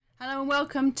Hello and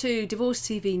welcome to Divorce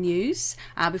TV News.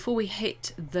 Before we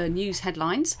hit the news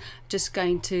headlines, just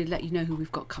going to let you know who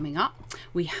we've got coming up.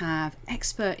 We have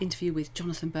expert interview with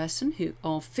Jonathan Burson, who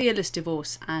of Fearless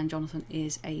Divorce, and Jonathan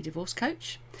is a divorce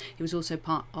coach. He was also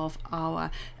part of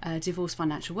our divorce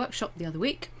financial workshop the other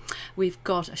week. We've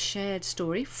got a shared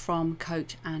story from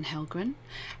coach Anne Helgren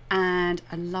and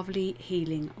a lovely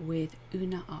healing with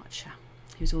Una Archer,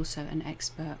 who's also an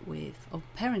expert of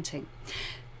parenting.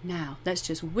 Now, let's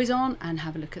just whiz on and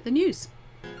have a look at the news.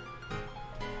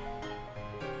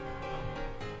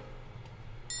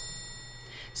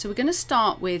 So we're going to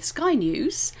start with Sky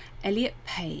News. Elliot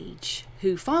Page,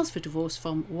 who files for divorce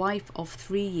from wife of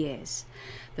 3 years.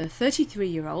 The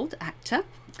 33-year-old actor,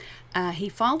 they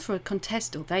filed for a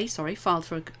contested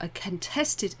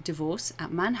divorce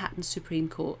at Manhattan Supreme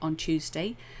Court on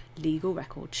Tuesday, legal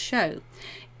records show.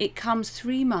 It comes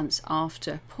 3 months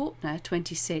after Portner,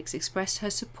 26, expressed her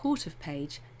support of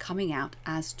Page coming out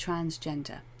as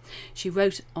transgender. She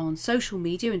wrote on social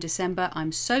media in December,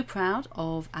 "I'm so proud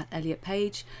of Elliot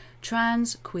Page.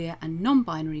 Trans, queer and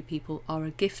non-binary people are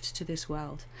a gift to this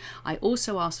world. I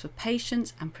also ask for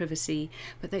patience and privacy,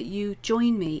 but that you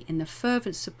join me in the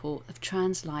fervent support of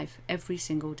trans life every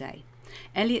single day.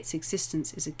 Elliot's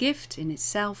existence is a gift in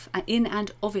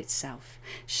and of itself.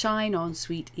 Shine on,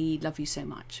 sweet E, love you so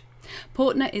much."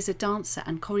 Portner is a dancer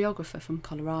and choreographer from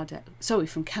Canada.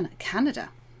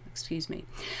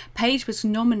 Page was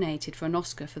nominated for an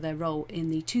Oscar for their role in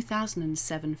the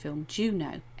 2007 film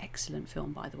Juno, excellent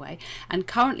film by the way, and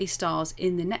currently stars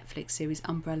in the Netflix series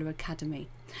Umbrella Academy.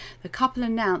 The couple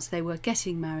announced they were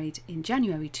getting married in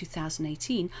January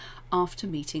 2018 after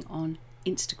meeting on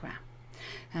Instagram.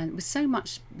 And with so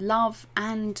much love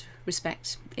and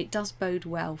respect, it does bode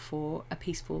well for a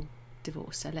peaceful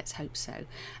divorce, so let's hope so.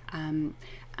 And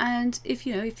if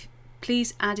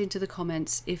please add into the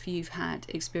comments if you've had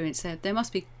experience there. There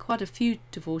must be quite a few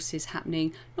divorces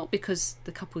happening, not because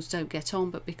the couples don't get on,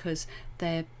 but because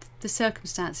the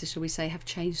circumstances, shall we say, have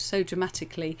changed so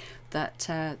dramatically that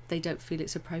they don't feel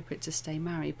it's appropriate to stay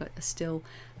married, but are still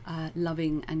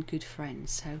loving and good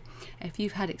friends. So if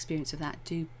you've had experience of that,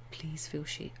 do please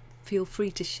feel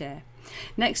free to share.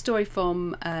 Next story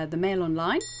from the Mail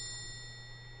Online.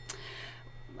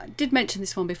 I did mention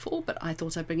this one before, but I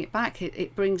thought I'd bring it back.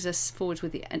 It brings us forward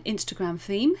with an Instagram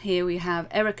theme. Here we have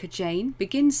Erica Jane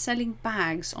begins selling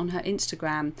bags on her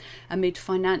Instagram amid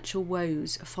financial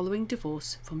woes following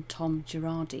divorce from Tom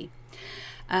Girardi.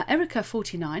 Erica,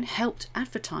 49, helped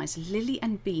advertise Lily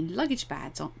and Bean luggage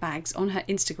bags on her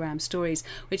Instagram stories,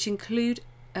 which included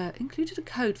a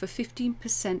code for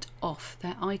 15% off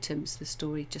their items, the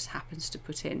story just happens to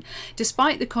put in.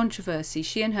 Despite the controversy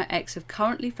she and her ex have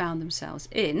currently found themselves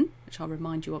in, which I'll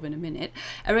remind you of in a minute,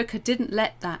 Erica didn't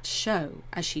let that show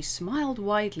as she smiled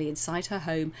widely inside her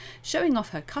home, showing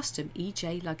off her custom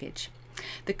EJ luggage.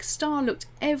 The star looked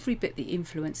every bit the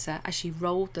influencer as she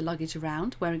rolled the luggage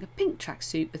around, wearing a pink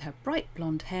tracksuit with her bright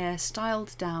blonde hair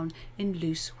styled down in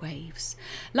loose waves.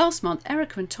 Last month,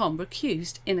 Erica and Tom were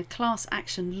accused in a class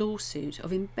action lawsuit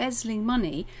of embezzling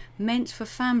money meant for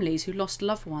families who lost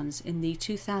loved ones in the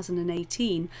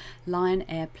 2018 Lion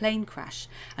Air plane crash,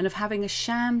 and of having a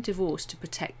sham divorce to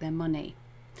protect their money.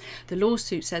 The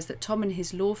lawsuit says that Tom and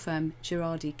his law firm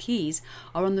Girardi Keys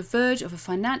are on the verge of a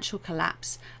financial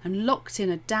collapse and locked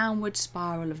in a downward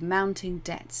spiral of mounting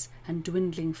debts and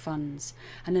dwindling funds,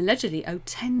 and allegedly owe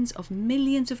tens of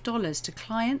millions of dollars to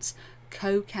clients,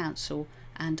 co-counsel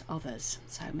and others.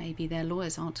 So maybe their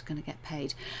lawyers aren't going to get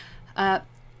paid.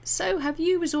 So have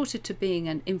you resorted to being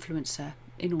an influencer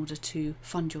in order to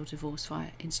fund your divorce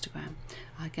via Instagram?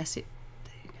 I guess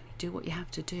do what you have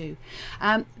to do.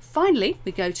 Finally,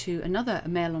 we go to another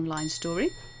Mail Online story,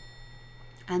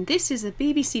 and this is a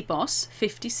BBC boss,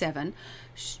 57.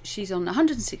 She's on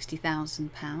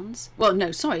 £160,000. Well,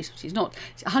 no, sorry, she's not.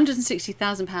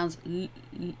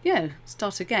 £160,000.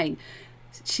 Start again.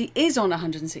 She is on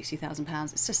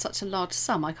 £160,000. It's just such a large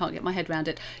sum. I can't get my head around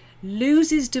it.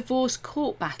 Loses divorce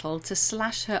court battle to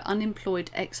slash her unemployed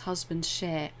ex-husband's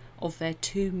share of their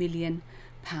 £2 million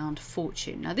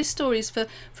fortune. Now this story is for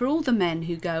all the men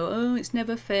who go, oh, it's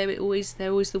never fair, they're always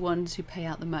the ones who pay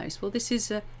out the most. Well, this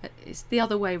is it's the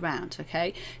other way round,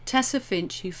 okay? Tessa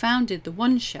Finch, who founded the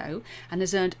One Show and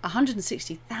has earned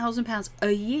 £160,000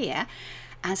 a year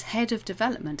as head of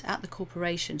development at the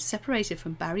corporation, separated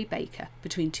from Barry Baker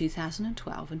between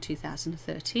 2012 and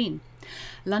 2013.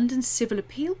 London's Civil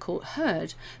Appeal Court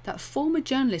heard that former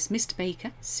journalist Mr Baker,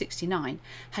 69,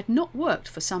 had not worked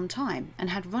for some time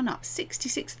and had run up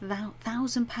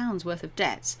 £66,000 worth of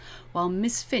debts, while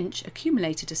Ms Finch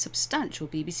accumulated a substantial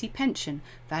BBC pension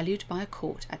valued by a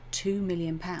court at £2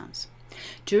 million.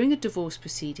 During the divorce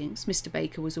proceedings, Mr.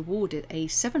 Baker was awarded a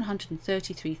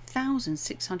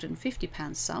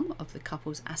 £733,650 sum of the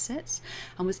couple's assets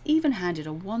and was even handed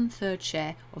a 1/3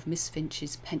 share of Miss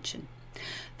Finch's pension.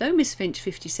 Though Miss Finch,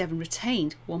 57,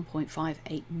 retained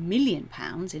 £1.58 million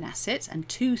in assets and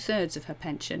 2/3 of her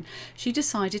pension, she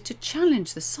decided to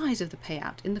challenge the size of the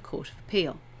payout in the Court of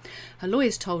Appeal. Her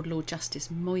lawyers told Lord Justice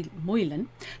Moylan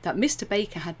that Mr.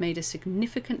 Baker had made a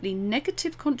significantly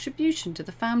negative contribution to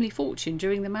the family fortune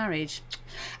during the marriage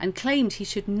and claimed he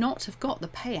should not have got the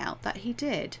payout that he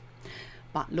did.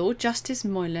 But Lord Justice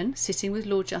Moylan, sitting with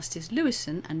Lord Justice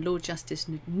Lewison and Lord Justice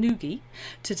Nugi,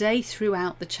 today threw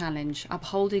out the challenge,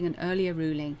 upholding an earlier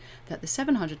ruling that the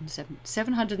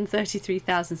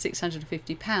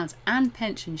 £733,650 and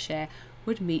pension share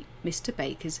would meet Mr.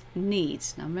 Baker's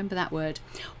needs. Now remember that word.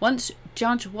 Once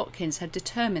Judge Watkins had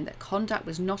determined that conduct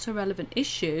was not a relevant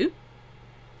issue,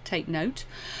 take note,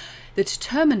 the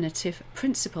determinative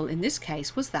principle in this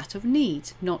case was that of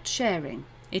need, not sharing.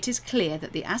 It is clear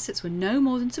that the assets were no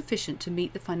more than sufficient to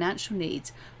meet the financial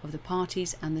needs of the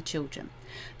parties and the children.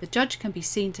 The judge can be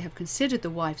seen to have considered the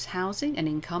wife's housing and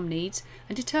income needs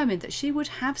and determined that she would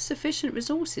have sufficient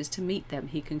resources to meet them,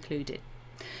 he concluded.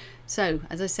 So,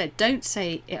 as I said, don't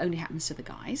say it only happens to the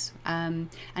guys. And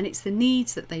it's the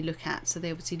needs that they look at. So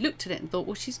they obviously looked at it and thought,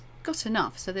 well, she's got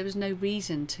enough. So there was no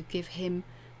reason to give him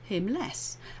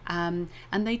less. And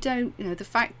they don't, the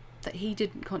fact that he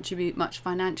didn't contribute much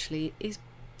financially is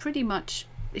pretty much,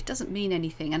 it doesn't mean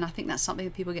anything. And I think that's something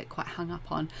that people get quite hung up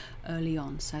on early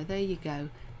on. So there you go.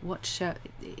 Watch,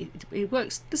 it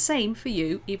works the same for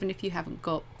you, even if you haven't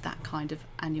got that kind of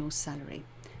annual salary.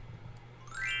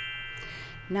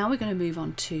 Now we're going to move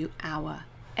on to our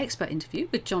expert interview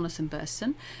with Jonathan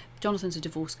Burston. Jonathan's a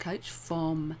divorce coach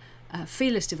from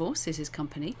Fearless Divorce is his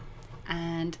company,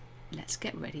 and let's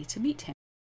get ready to meet him.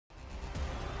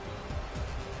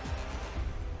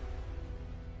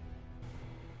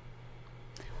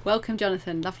 Welcome,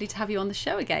 Jonathan. Lovely to have you on the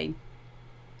show again.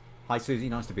 Hi, Susie.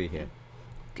 Nice to be here.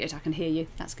 Good, I can hear you.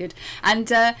 That's good. And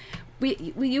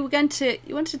you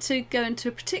wanted to go into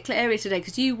a particular area today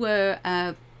because you were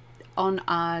on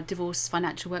our divorce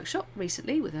financial workshop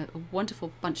recently with a wonderful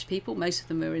bunch of people. Most of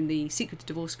them are in the Secret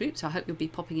Divorce group, so I hope you'll be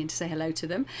popping in to say hello to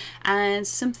them. And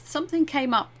something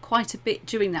came up quite a bit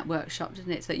during that workshop,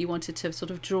 didn't it, that you wanted to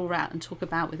sort of draw out and talk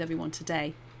about with everyone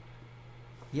today?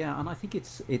 Yeah, and I think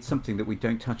it's something that we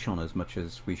don't touch on as much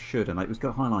as we should. And it was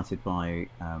got highlighted by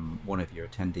one of your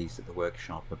attendees at the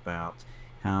workshop about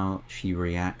how she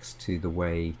reacts to the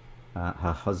way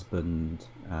her husband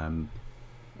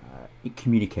it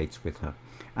communicates with her.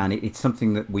 And it's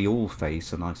something that we all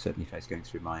face, and I've certainly faced going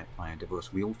through my own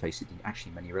divorce. We all face it in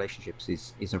actually many relationships,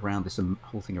 is around this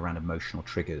whole thing around emotional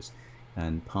triggers.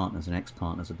 And partners and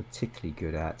ex-partners are particularly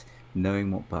good at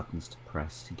knowing what buttons to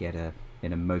press to get an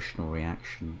emotional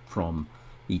reaction from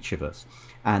each of us.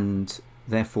 And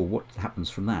therefore what happens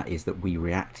from that is that we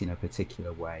react in a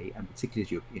particular way, and particularly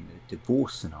as you're in a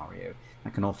divorce scenario,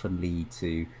 that can often lead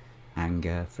to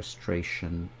anger,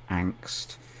 frustration,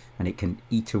 angst, and it can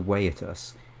eat away at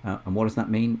us. And what does that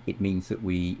mean? It means that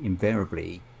we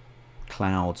invariably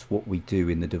clouds what we do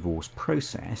in the divorce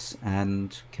process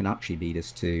and can actually lead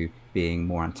us to being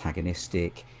more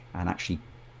antagonistic and actually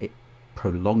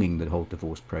prolonging the whole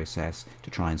divorce process to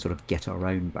try and sort of get our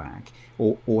own back,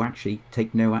 or actually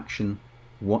take no action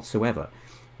whatsoever.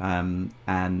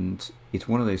 And it's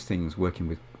one of those things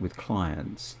working with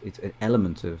clients. It's an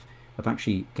element of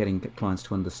actually getting clients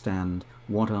to understand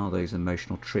what are those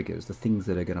emotional triggers, the things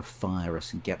that are going to fire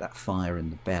us and get that fire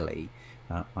in the belly.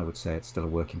 I would say it's still a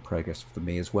work in progress for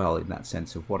me as well, in that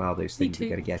sense of what are those things that are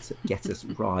going to get us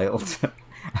riled,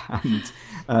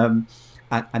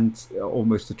 and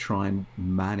almost to try and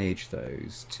manage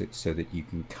those so that you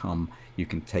can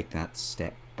take that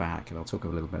step back. And I'll talk a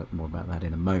little bit more about that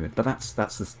in a moment. But that's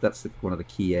one of the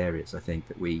key areas I think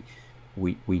that we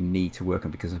need to work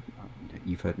on, because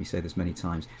you've heard me say this many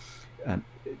times.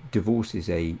 Divorce is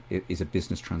a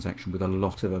business transaction with a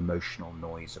lot of emotional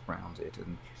noise around it,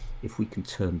 and if we can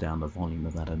turn down the volume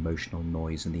of that emotional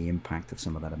noise and the impact of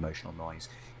some of that emotional noise,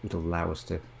 it'll allow us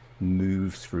to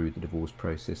move through the divorce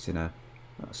process in a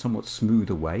somewhat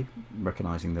smoother way,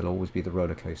 recognizing there'll always be the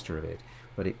roller coaster of it,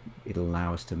 but it'll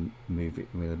allow us to move it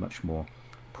with a much more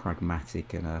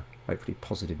pragmatic and a hopefully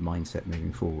positive mindset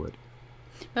moving forward.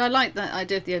 But I like that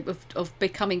idea of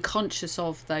becoming conscious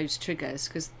of those triggers,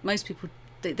 because most people,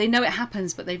 they know it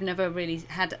happens, but they've never really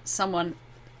had someone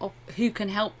who can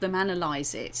help them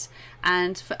analyse it.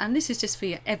 And this is just for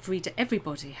you,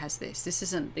 everybody has this. This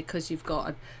isn't because you've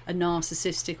got a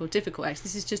narcissistic or difficult ex.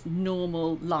 This is just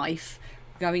normal life.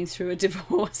 going through a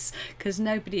divorce, because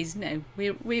nobody's,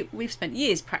 we've spent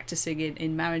years practicing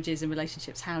in marriages and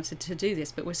relationships how to do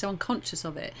this, but we're so unconscious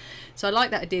of it. So I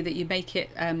like that idea that you make it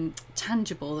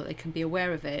tangible, that they can be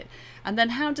aware of it. And then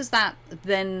how does that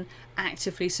then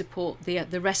actively support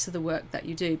the rest of the work that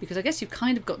you do? Because I guess you've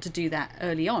kind of got to do that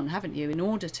early on, haven't you, in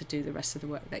order to do the rest of the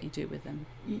work that you do with them?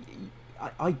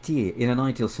 In an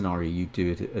ideal scenario, you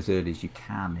do it as early as you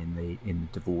can in the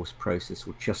divorce process,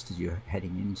 or just as you're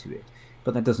heading into it.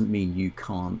 But that doesn't mean you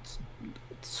can't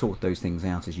sort those things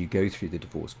out as you go through the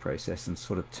divorce process and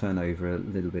sort of turn over a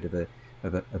little bit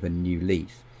of a new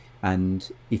leaf.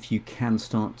 And if you can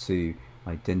start to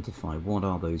identify what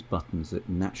are those buttons that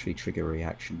naturally trigger a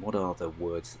reaction, what are the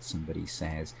words that somebody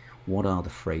says, what are the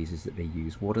phrases that they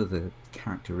use, what are the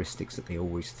characteristics that they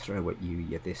always throw at you,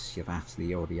 you're this, you're that,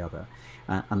 or the other.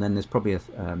 And then there's probably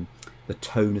the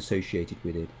tone associated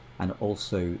with it, and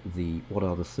also what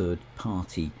are the third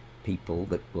party people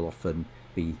that will often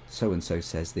be so and so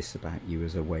says this about you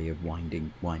as a way of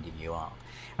winding you up.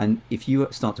 And if you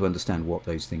start to understand what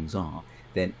those things are,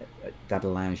 then that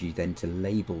allows you then to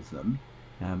label them,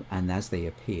 and as they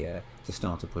appear, to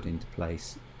start to put into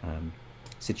place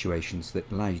situations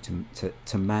that allow you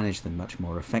to manage them much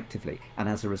more effectively. And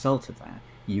as a result of that,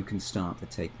 you can start to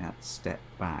take that step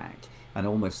back and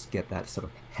almost get that sort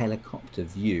of helicopter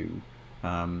view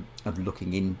of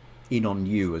looking in on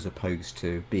you, as opposed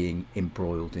to being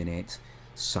embroiled in it,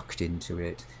 sucked into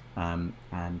it, and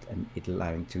it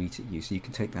allowing to eat at you. So you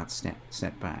can take that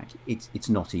step back. It's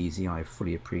not easy. I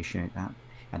fully appreciate that,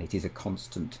 and it is a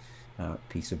constant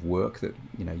piece of work that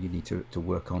you need to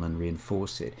work on and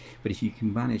reinforce it. But if you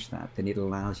can manage that, then it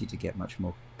allows you to get much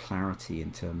more clarity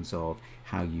in terms of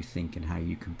how you think and how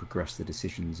you can progress the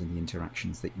decisions and the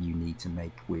interactions that you need to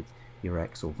make with your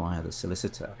ex or via the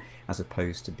solicitor, as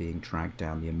opposed to being dragged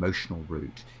down the emotional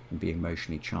route and being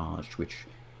emotionally charged, which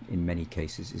in many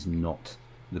cases is not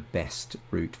the best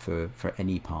route for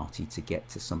any party to get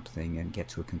to something and get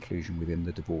to a conclusion within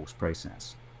the divorce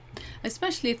process.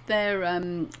 Especially if they're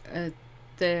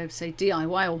say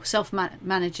DIY or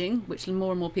self-managing, which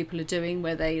more and more people are doing,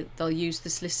 where they'll use the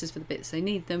solicitors for the bits they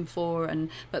need them for,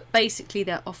 but basically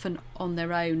they're often on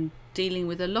their own, dealing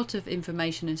with a lot of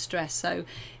information and stress. So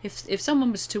if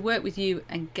someone was to work with you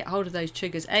and get hold of those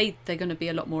triggers, they're going to be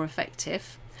a lot more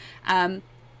effective.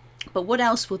 But what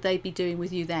else will they be doing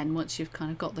with you then, once you've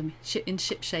kind of got them in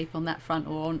ship shape on that front,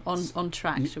 or on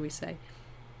track, shall we say?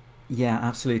 Yeah,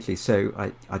 absolutely. So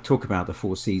I talk about the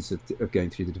 4 C's of going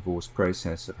through the divorce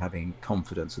process, of having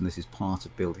confidence, and this is part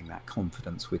of building that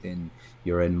confidence within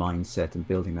your own mindset and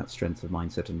building that strength of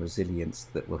mindset and resilience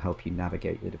that will help you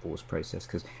navigate the divorce process.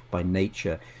 Because by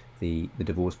nature, the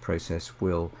divorce process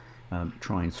will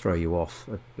try and throw you off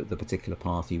the particular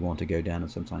path you want to go down,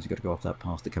 and sometimes you've got to go off that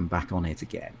path to come back on it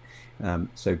again.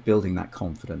 So building that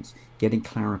confidence, getting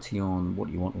clarity on what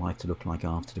you want life to look like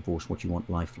after divorce, what you want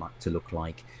life to look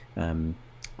like,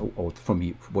 or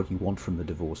what you want from the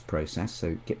divorce process.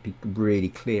 So be really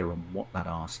clear on what that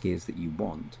ask is that you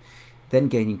want. Then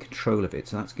gaining control of it.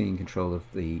 So that's gaining control of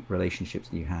the relationships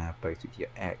that you have, both with your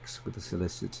ex, with the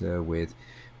solicitor, with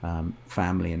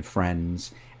family and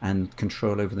friends, and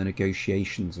control over the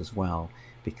negotiations as well,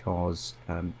 because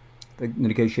the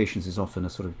negotiations is often a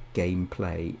sort of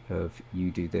gameplay of you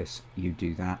do this, you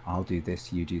do that, I'll do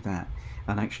this, you do that.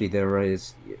 And actually there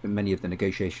is many of the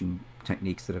negotiation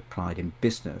techniques that are applied in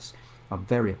business are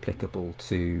very applicable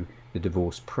to the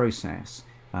divorce process.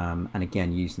 And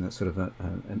again, using that sort of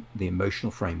the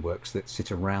emotional frameworks that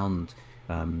sit around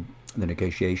the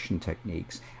negotiation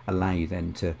techniques allow you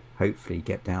then to hopefully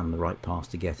get down the right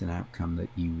path to get an outcome that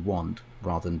you want,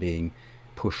 rather than being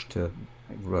pushed to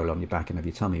roll on your back and have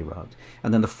your tummy rubbed.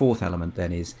 And then the fourth element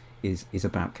then is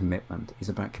about commitment. Is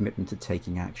about commitment to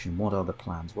taking action. What are the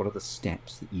plans? What are the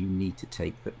steps that you need to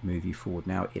take that move you forward?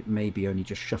 Now, it may be only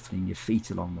just shuffling your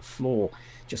feet along the floor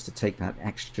just to take that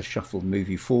extra shuffle, move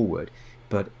you forward.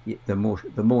 But the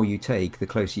more you take, the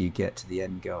closer you get to the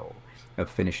end goal of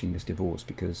finishing this divorce,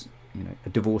 because a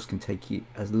divorce can take you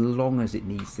as long as it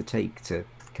needs to take to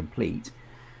complete.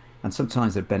 And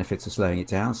sometimes there are benefits of slowing it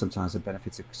down, sometimes there are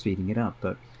benefits of speeding it up,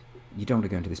 but you don't want to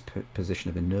go into this position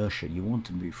of inertia. You want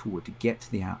to move forward to get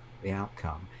to the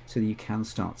outcome, so that you can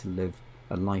start to live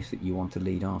a life that you want to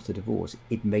lead after divorce.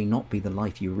 It may not be the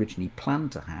life you originally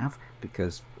planned to have,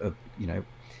 because of,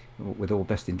 with all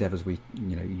best endeavours,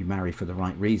 you marry for the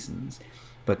right reasons.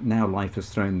 But now life has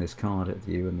thrown this card at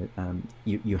you, and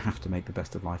you have to make the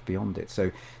best of life beyond it.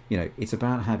 So, it's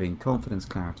about having confidence,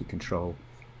 clarity, control,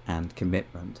 and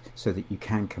commitment, so that you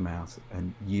can come out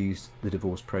and use the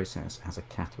divorce process as a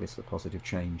catalyst for positive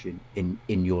change in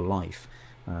your life.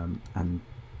 And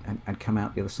and come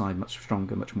out the other side much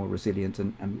stronger, much more resilient,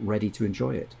 and ready to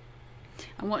enjoy it.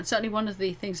 And certainly one of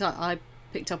the things I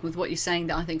picked up with what you're saying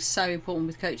that I think is so important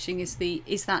with coaching is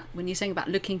that when you're saying about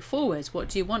looking forwards, what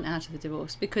do you want out of the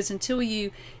divorce? Because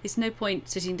it's no point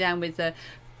sitting down with a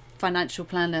financial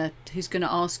planner who's going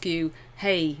to ask you,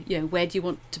 hey, where do you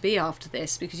want to be after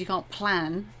this? Because you can't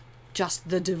plan just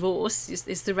the divorce.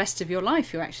 It's the rest of your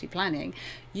life you're actually planning.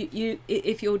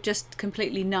 If you're just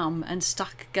completely numb and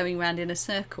stuck going around in a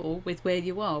circle with where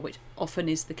you are, which often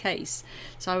is the case.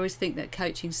 So I always think that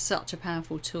coaching is such a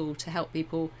powerful tool to help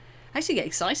people actually get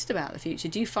excited about the future.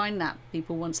 Do you find that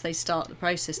people, once they start the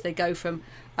process, they go from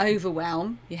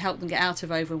overwhelm, you help them get out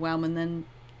of overwhelm, and then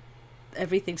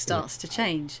everything starts to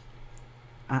change?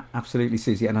 Absolutely,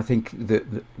 Susie. And I think that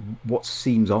what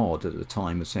seems odd at the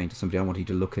time of saying to somebody, I want you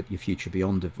to look at your future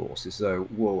beyond divorce, is though,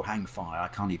 whoa, hang fire, I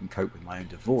can't even cope with my own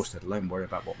divorce, let alone worry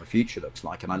about what my future looks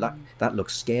like. And that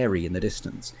looks scary in the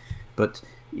distance. But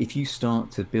if you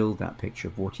start to build that picture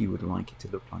of what you would like it to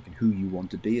look like and who you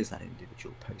want to be as that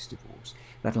individual post-divorce,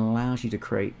 that allows you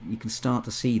can start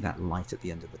to see that light at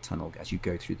the end of the tunnel as you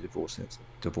go through the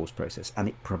divorce process, and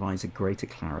it provides a greater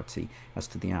clarity as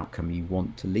to the outcome you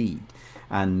want to lead.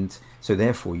 And so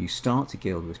therefore you start to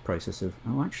gild this process of,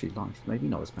 oh, actually life maybe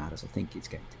not as bad as I think it's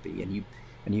going to be,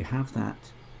 and you have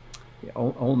that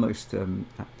almost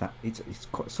that it's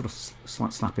quite sort of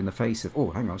slight slap in the face of,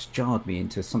 oh, hang on, it's jarred me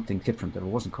into something different that I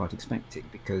wasn't quite expecting,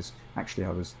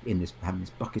 having this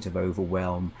bucket of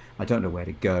overwhelm. I don't know where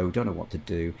to go, don't know what to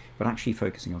do, but actually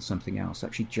focusing on something else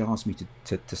actually jars me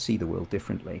to see the world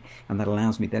differently, and that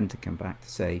allows me then to come back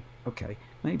to say, okay,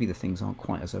 maybe the things aren't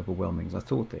quite as overwhelming as I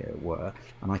thought they were,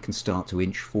 and I can start to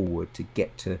inch forward to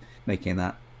get to making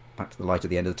that back to the light at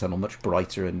the end of the tunnel much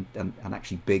brighter and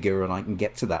actually bigger, and I can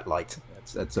get to that light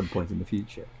at some point in the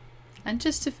future. And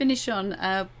just to finish on,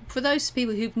 for those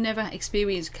people who've never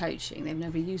experienced coaching, they've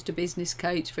never used a business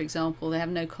coach, for example, they have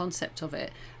no concept of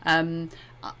it,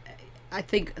 I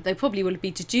think they probably will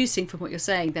be deducing from what you're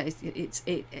saying that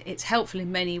it's helpful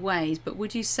in many ways. But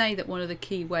would you say that one of the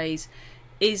key ways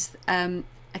is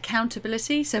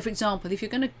accountability? So for example, if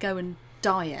you're going to go and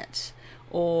diet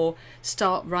or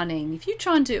start running, if you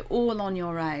try and do it all on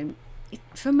your own,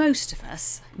 for most of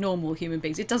us normal human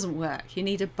beings, it doesn't work. You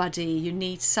need a buddy, you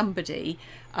need somebody,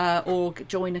 or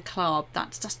join a club.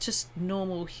 That's just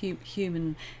normal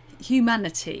humanity.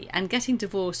 And getting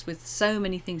divorced with so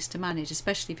many things to manage,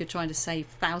 especially if you're trying to save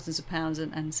thousands of pounds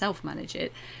and self-manage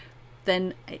it,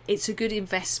 then it's a good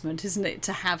investment, isn't it,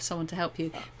 to have someone to help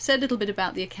you. Say a little bit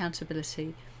about the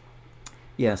accountability.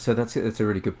 Yeah, so that's a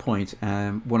really good point.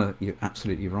 You're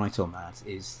absolutely right on that,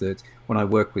 is that when I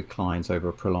work with clients over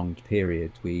a prolonged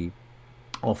period, we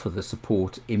offer the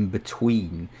support in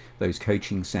between those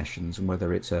coaching sessions, and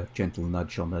whether it's a gentle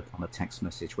nudge on a text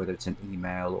message, whether it's an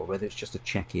email, or whether it's just a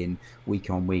check-in week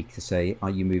on week to say,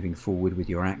 are you moving forward with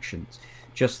your actions?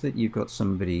 Just that you've got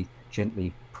somebody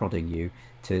gently prodding you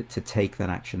to take that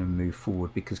action and move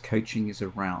forward, because coaching is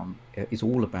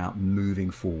all about moving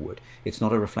forward. It's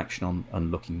not a reflection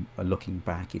on looking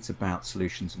back. It's about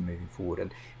solutions and moving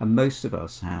forward. And most of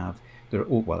us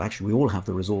we all have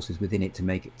the resources within it to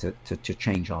make it to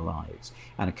change our lives.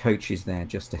 And a coach is there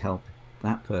just to help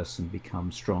that person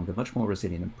become stronger, much more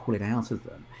resilient, and pull it out of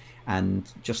them,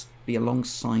 and just be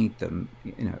alongside them,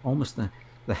 almost the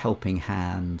helping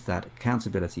hand, that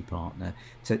accountability partner,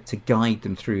 to guide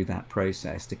them through that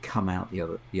process to come out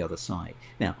the other side.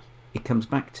 Now, it comes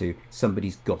back to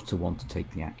somebody's got to want to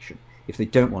take the action. If they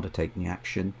don't want to take the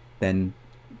action, then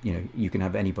you can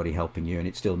have anybody helping you and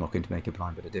it's still not going to make a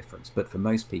blind bit of difference. But for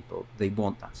most people, they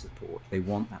want that support. They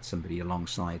want that somebody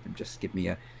alongside them. Just give me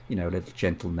a little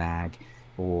gentle nag,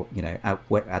 or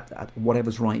at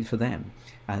whatever's right for them,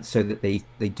 so that they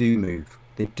do move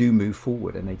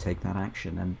forward and they take that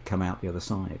action and come out the other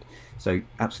side. So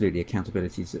absolutely,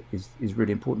 accountability is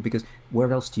really important, because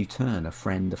where else do you turn? A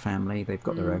friend, a family, they've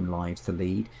got their own lives to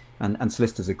lead, and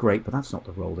solicitors are great, but that's not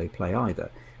the role they play either.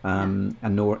 And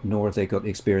nor have they got the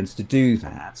experience to do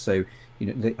that. So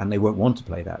and they won't want to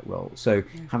play that role. So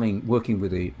working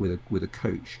with a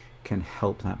coach can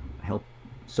help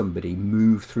somebody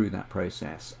move through that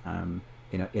process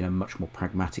in a much more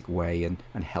pragmatic way,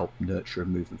 and help nurture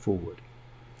and move them forward.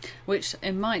 Which,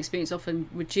 in my experience, often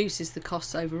reduces the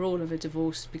costs overall of a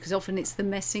divorce, because often it's the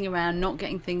messing around, not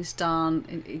getting things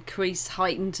done, increased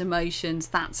heightened emotions.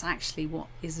 That's actually what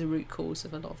is the root cause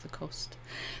of a lot of the cost.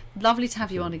 Lovely to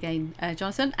have you on again,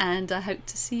 Jonathan, and I hope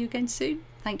to see you again soon.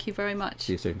 Thank you very much.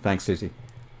 See you soon. Thanks, Susie.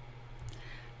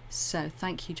 So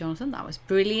thank you, Jonathan. That was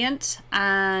brilliant.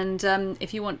 And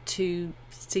if you want to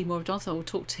see more of Jonathan or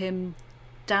talk to him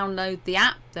download the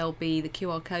app. There'll be the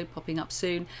QR code popping up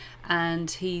soon, and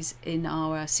he's in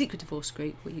our secret divorce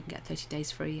group where you can get 30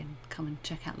 days free and come and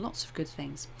check out lots of good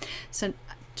things. So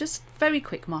just very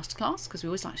quick masterclass, because we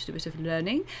always like to do a bit of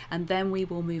learning, and then we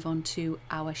will move on to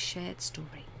our shared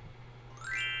story.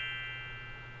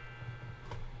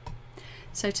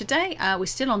 So today we're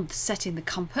still on setting the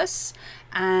compass,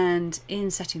 and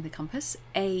in setting the compass,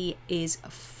 A is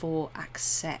for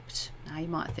accept. Now you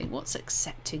might think, what's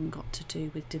accepting got to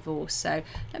do with divorce? So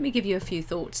let me give you a few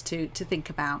thoughts to think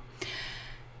about.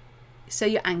 So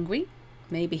you're angry.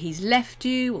 Maybe he's left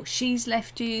you or she's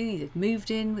left you. You've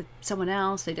moved in with someone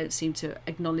else. They don't seem to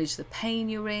acknowledge the pain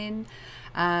you're in.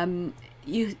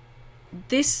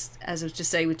 This, as I was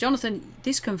just saying with Jonathan,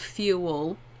 this can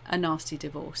fuel a nasty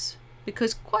divorce.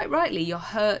 Because quite rightly, you're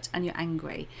hurt and you're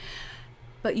angry.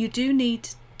 But you do need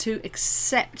to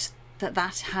accept that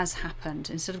that has happened,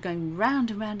 instead of going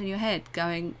round and round in your head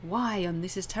going, why, and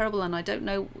this is terrible and I don't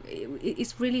know.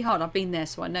 It's really hard. I've been there,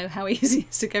 so I know how easy it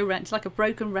is to go round. It's like a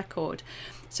broken record.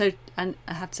 So, and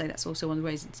I have to say that's also one of the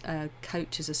reasons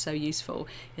coaches are so useful,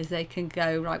 is they can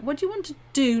go, right, what do you want to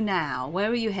do now? Where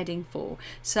are you heading for?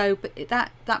 So, but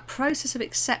that process of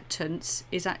acceptance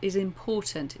is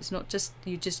important. It's not just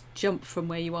you just jump from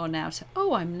where you are now to,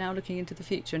 oh, I'm now looking into the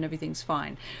future and everything's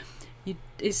fine.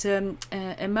 It's an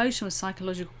emotional,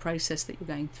 psychological process that you're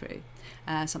going through.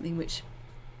 Something which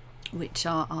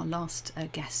our last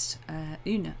guest,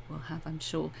 Una, will have, I'm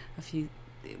sure,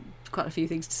 quite a few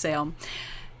things to say on.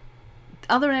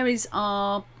 Other areas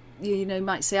are,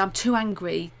 might say, I'm too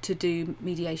angry to do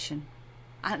mediation.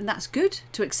 And that's good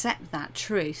to accept that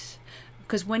truth.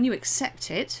 Because when you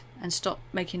accept it and stop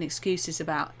making excuses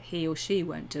about he or she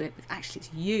won't do it, but actually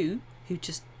it's you who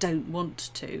just don't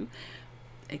want to,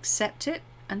 accept it,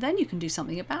 and then you can do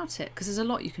something about it, because there's a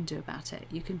lot you can do about it.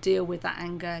 You can deal with that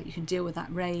anger, you can deal with that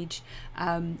rage,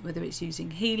 whether it's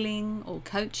using healing or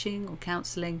coaching or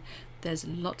counselling. There's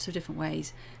lots of different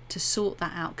ways to sort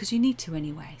that out, because you need to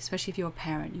anyway, especially if you're a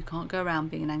parent. You can't go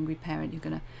around being an angry parent. You're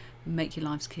going to make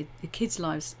your kids'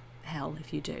 lives hell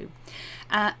if you do.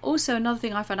 Also, another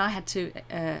thing I found I had to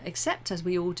accept, as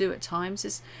we all do at times,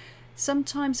 is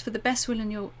sometimes for the best will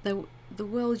in the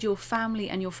world, your family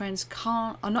and your friends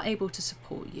are not able to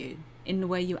support you in the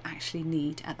way you actually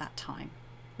need at that time,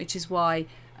 which is why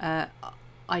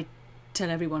I tell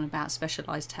everyone about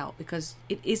specialised help, because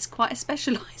it is quite a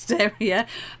specialised area,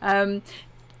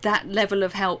 that level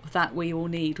of help that we all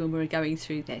need when we're going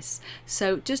through this.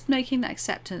 So just making that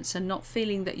acceptance and not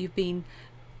feeling that you've been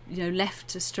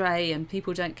left astray and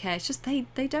people don't care. It's just they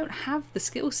don't have the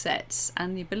skill sets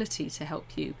and the ability to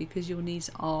help you, because your needs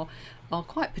are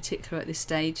quite particular at this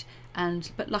stage,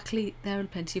 but luckily there are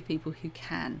plenty of people who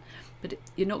can. But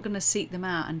you're not going to seek them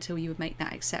out until you make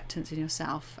that acceptance in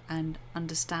yourself and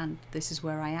understand, this is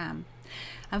where I am.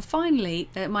 And finally,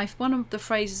 one of the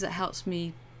phrases that helps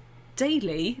me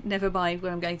daily, never mind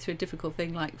when I'm going through a difficult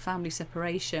thing like family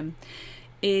separation,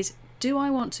 is, do I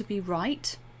want to be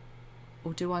right,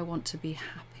 or do I want to be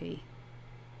happy?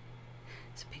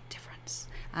 It's a big difference.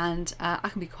 And I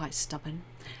can be quite stubborn.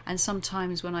 And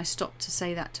sometimes when I stop to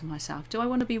say that to myself, do I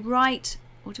want to be right,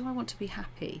 or do I want to be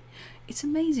happy? It's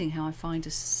amazing how I find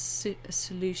a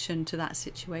solution to that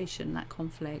situation, that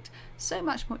conflict, so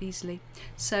much more easily.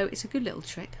 So it's a good little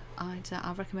trick. I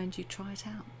recommend you try it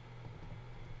out.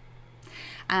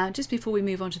 Just before we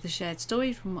move on to the shared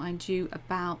story, to remind you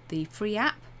about the free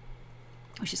app,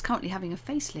 which is currently having a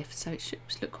facelift, so it should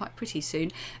look quite pretty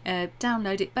soon.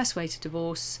 Download it, Best Way to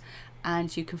Divorce,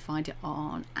 and you can find it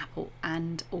on Apple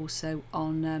and also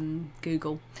on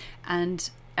Google. And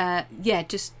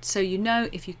just so you know,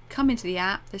 if you come into the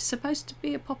app, there's supposed to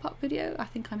be a pop-up video. I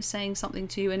think I'm saying something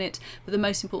to you in it, but the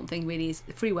most important thing really is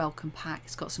the free welcome pack.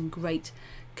 It's got some great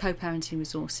co-parenting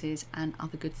resources and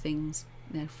other good things,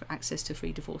 for access to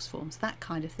free divorce forms, that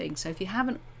kind of thing. So if you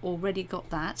haven't already got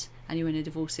that and you're in a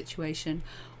divorce situation,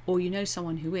 or you know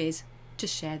someone who is,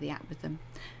 just share the app with them.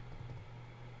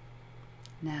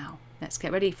 Now, let's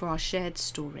get ready for our shared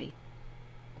story.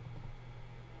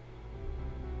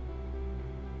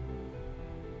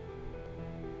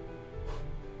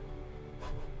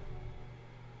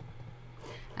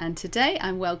 And today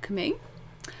I'm welcoming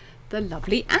the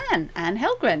lovely Anne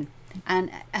Helgren.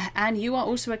 And Anne, you are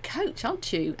also a coach,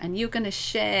 aren't you? And you're going to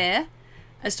share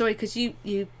a story, because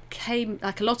you came,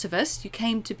 like a lot of us, you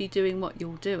came to be doing what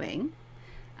you're doing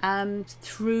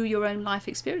through your own life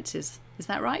experiences. Is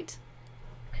that right?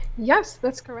 Yes,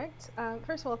 that's correct.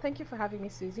 First of all, thank you for having me,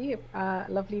 Susie.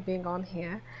 Lovely being on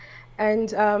here. And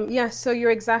so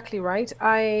you're exactly right.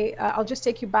 I'll just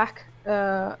take you back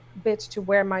a bit to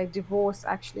where my divorce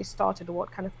actually started, or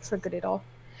what kind of triggered it off.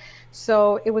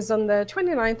 So it was on the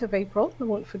 29th of April. I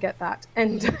won't forget that.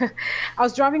 And I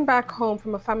was driving back home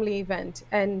from a family event.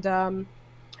 And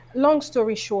long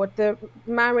story short, the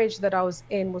marriage that I was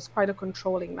in was quite a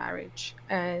controlling marriage.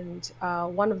 And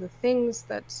one of the things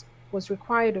that was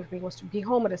required of me was to be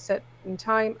home at a certain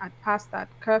time. I'd passed that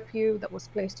curfew that was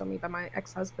placed on me by my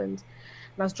ex-husband.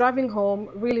 And I was driving home,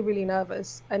 really, really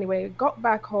nervous. Anyway, got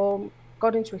back home,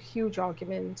 got into a huge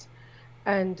argument.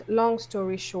 And long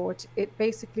story short, it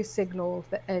basically signaled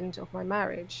the end of my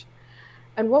marriage.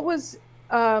 And what was,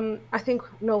 I think,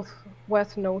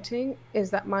 worth noting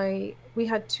is that we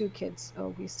had two kids.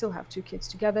 We still have two kids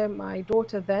together. My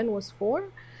daughter then was 4,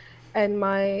 and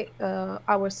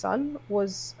our son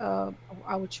was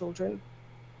our children.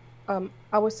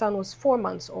 Our son was 4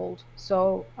 months old.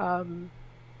 So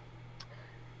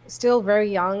still very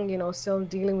young, still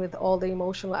dealing with all the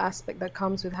emotional aspect that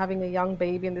comes with having a young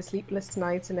baby and the sleepless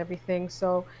nights and everything.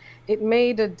 So it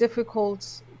made a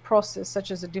difficult process,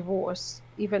 such as a divorce,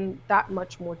 even that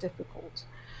much more difficult.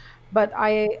 But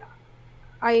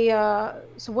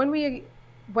so when we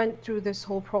went through this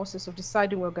whole process of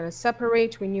deciding we were going to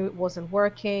separate, we knew it wasn't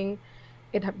working.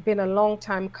 It had been a long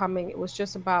time coming. It was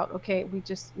just about, okay, we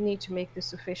just need to make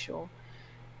this official.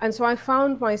 And so I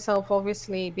found myself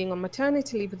obviously being on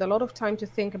maternity leave with a lot of time to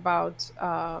think about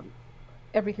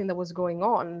everything that was going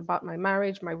on about my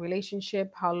marriage, my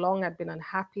relationship, how long I'd been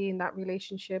unhappy in that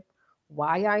relationship,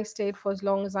 why I stayed for as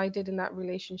long as I did in that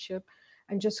relationship,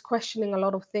 and just questioning a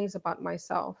lot of things about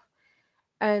myself.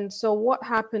 And so what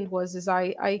happened is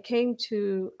I came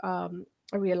to a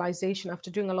realization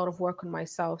after doing a lot of work on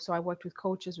myself. So I worked with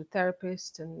coaches, with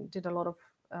therapists, and did a lot of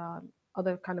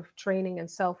other kind of training and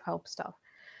self-help stuff.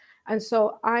 And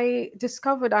so I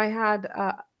discovered I had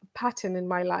a pattern in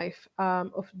my life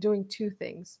of doing two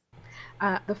things.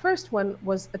 The first one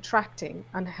was attracting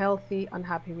unhealthy,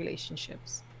 unhappy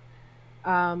relationships.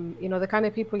 The kind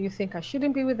of people you think I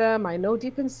shouldn't be with them. I know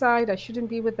deep inside I shouldn't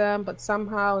be with them, but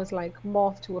somehow it's like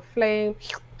moth to a flame.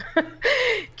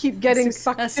 Keep getting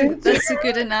sucked That's a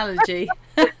good analogy.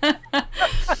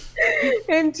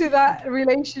 into that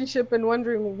relationship and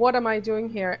wondering, what am I doing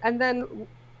here? And then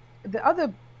the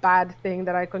other bad thing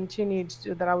that I continued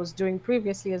to, that I was doing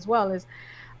previously as well, is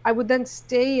I would then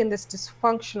stay in this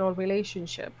dysfunctional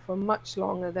relationship for much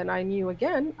longer than I knew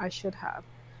again I should have.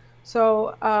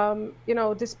 So,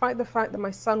 despite the fact that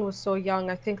my son was so young,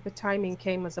 I think the timing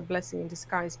came as a blessing in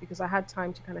disguise because I had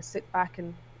time to kind of sit back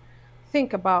and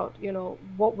think about,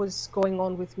 what was going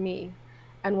on with me.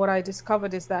 And what I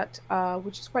discovered is that,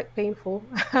 which is quite painful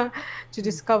to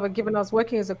discover, given I was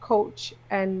working as a coach,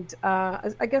 and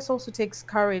I guess also takes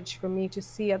courage for me to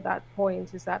see at that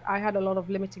point, is that I had a lot of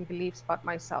limiting beliefs about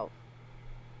myself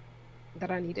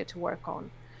that I needed to work on.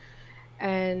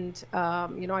 And,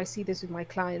 I see this with my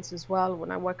clients as well when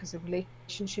I work as a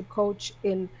relationship coach,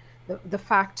 in the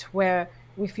fact where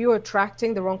if you're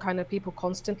attracting the wrong kind of people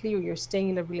constantly, or you're staying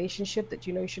in a relationship that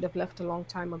you should have left a long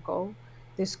time ago,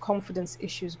 there's confidence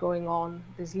issues going on,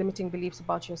 there's limiting beliefs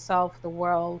about yourself, the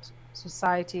world,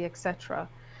 society, etc.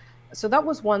 So that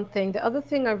was one thing. The other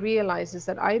thing I realized is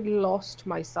that I'd lost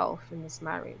myself in this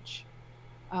marriage.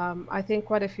 I think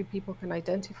quite a few people can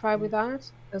identify with that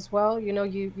as well.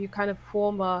 You kind of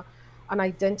form an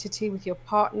identity with your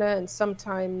partner, and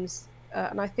sometimes,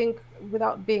 and I think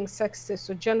without being sexist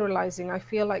or generalizing, I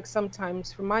feel like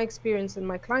sometimes, from my experience and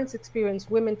my clients' experience,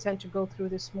 women tend to go through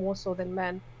this more so than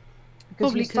men,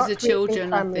 because you Probably because start of creating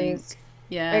children, I think. families.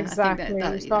 Yeah, I think Exactly. You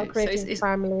that start so creating it's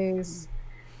families.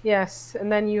 Yes,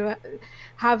 and then you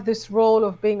have this role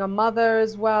of being a mother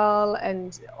as well,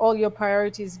 and all your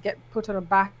priorities get put on a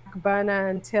back burner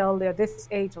until they're this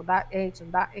age or that age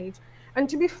and that age. And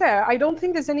to be fair, I don't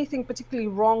think there's anything particularly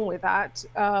wrong with that.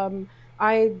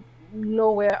 I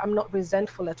nowhere I'm not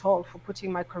resentful at all for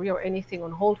putting my career or anything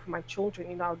on hold for my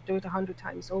children. I'll do it 100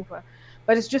 times over.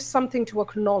 But it's just something to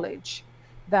acknowledge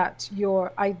that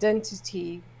your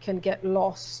identity can get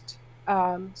lost.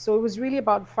 So it was really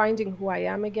about finding who I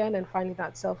am again and finding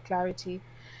that self clarity.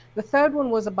 The third one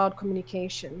was about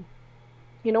communication.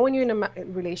 When you're in a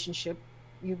relationship,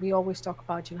 we always talk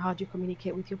about, how do you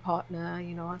communicate with your partner?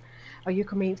 Are you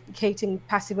communicating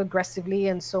passive aggressively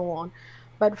and so on?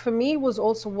 But for me, it was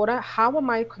also, how am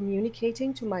I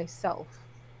communicating to myself?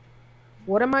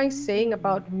 What am I saying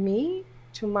about me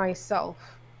to myself?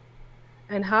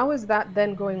 And how is that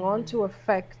then going on to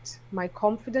affect my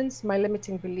confidence, my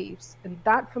limiting beliefs? And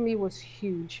that for me was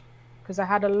huge, because I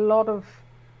had a lot of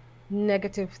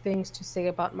negative things to say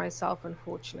about myself,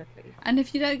 unfortunately. And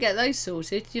if you don't get those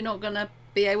sorted, you're not going to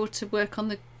be able to work on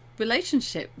the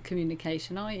relationship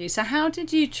communication, are you? So how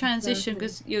did you transition? Exactly.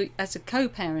 Because you, as a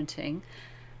co-parenting,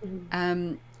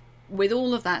 Mhm. with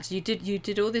all of that, you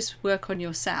did all this work on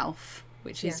yourself,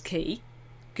 which is key.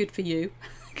 Good for you.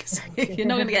 Because you're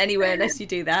not going to get anywhere unless you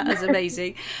do that. That's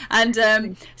amazing. And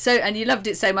and you loved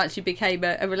it so much you became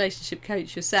a relationship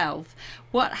coach yourself.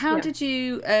 How did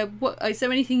you is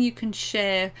there anything you can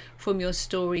share from your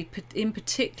story in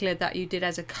particular that you did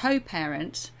as a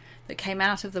co-parent that came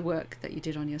out of the work that you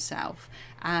did on yourself,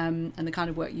 and the kind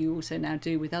of work you also now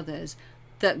do with others,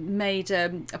 that made a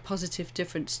positive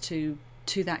difference to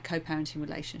that co-parenting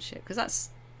relationship? Because that's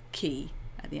key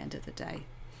at the end of the day.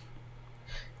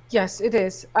 Yes, it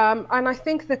is. And I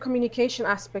think the communication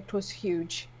aspect was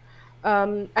huge.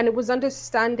 And it was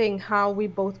understanding how we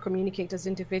both communicate as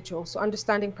individuals, so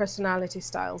understanding personality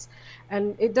styles.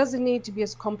 And it doesn't need to be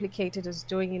as complicated as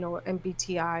doing,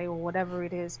 MBTI or whatever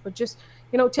it is, but just,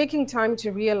 taking time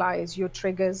to realize your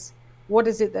triggers. What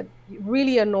is it that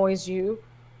really annoys you?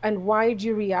 And why do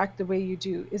you react the way you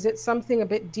do? Is it something a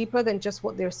bit deeper than just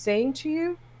what they're saying to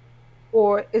you?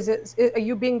 Or are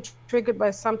you being triggered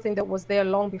by something that was there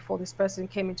long before this person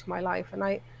came into my life? And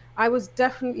I was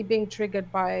definitely being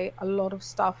triggered by a lot of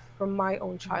stuff from my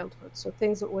own childhood. So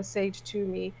things that were said to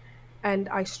me, and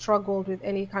I struggled with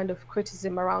any kind of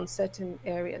criticism around certain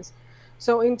areas.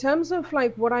 So in terms of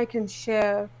like what I can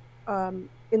share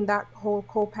in that whole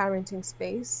co-parenting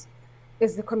space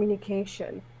is the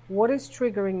communication. What is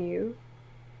triggering you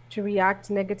to react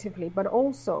negatively, but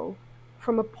also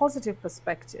from a positive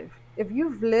perspective? If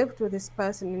you've lived with this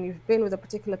person and you've been with a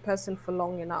particular person for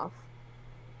long enough,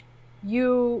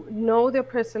 you know their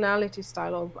personality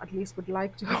style, or at least would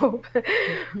like to hope,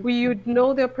 you'd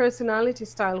know their personality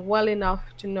style well enough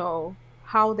to know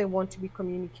how they want to be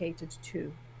communicated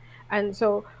to. And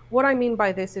so what I mean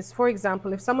by this is, for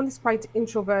example, if someone is quite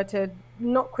introverted,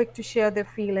 not quick to share their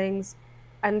feelings,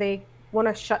 and they want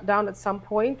to shut down at some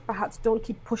point, perhaps don't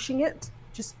keep pushing it.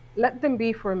 Just let them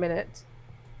be for a minute.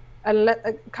 And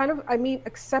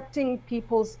accepting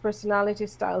people's personality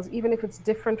styles, even if it's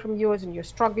different from yours and you're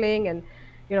struggling. And,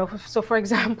 so for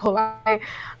example,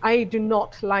 I do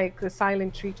not like the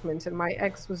silent treatment, and my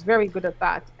ex was very good at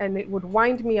that. And it would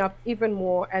wind me up even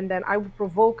more. And then I would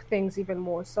provoke things even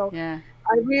more. So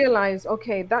I realized,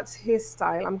 okay, that's his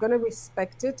style. I'm going to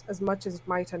respect it as much as it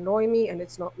might annoy me, and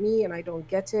it's not me and I don't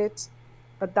get it.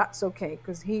 But that's okay,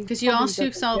 because you ask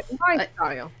yourself, my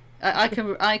style. I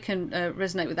can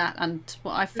resonate with that, and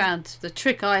what I found, the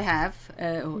trick I have,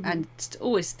 and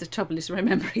always the trouble is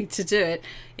remembering to do it,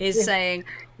 is saying,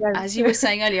 as you were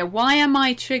saying earlier, why am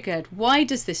I triggered? Why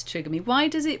does this trigger me? Why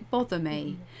does it bother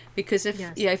me? Because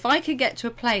if I could get to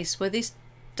a place where this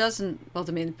doesn't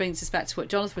bother me, and brings us back to what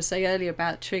Jonathan was saying earlier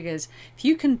about triggers, if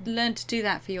you can learn to do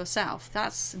that for yourself,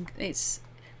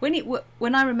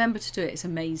 when I remember to do it, it's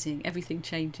amazing. Everything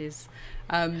changes.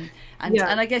 And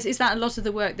I guess, is that a lot of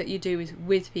the work that you do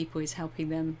with people, is helping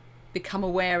them become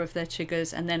aware of their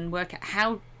triggers and then work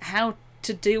out how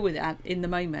to deal with that in the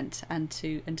moment and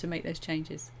to make those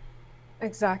changes?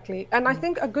 Exactly. And I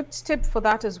think a good tip for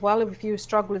that as well, if you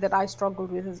struggle with it, I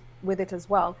struggled with it as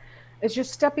well, is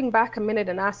just stepping back a minute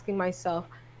and asking myself,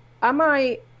 am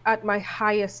I at my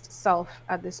highest self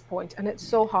at this point? And it's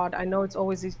so hard. I know it's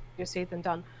always easier said than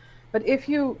done. But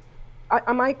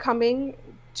am I coming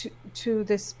to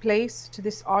this place, to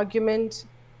this argument,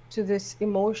 to this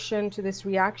emotion, to this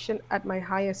reaction at my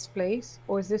highest place?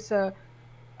 Or is this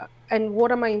and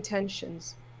what are my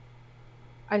intentions?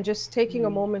 And just taking a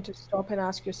moment to stop and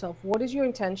ask yourself, what is your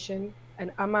intention?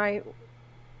 And am I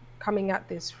coming at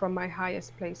this from my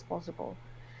highest place possible?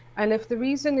 And if the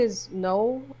reason is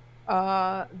no,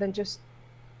 then just,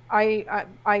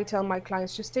 I tell my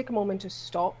clients, just take a moment to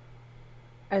stop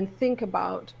and think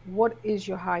about what is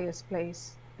your highest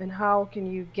place and how can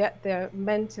you get there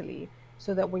mentally,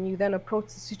 so that when you then approach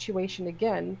the situation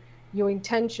again, your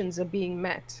intentions are being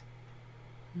met.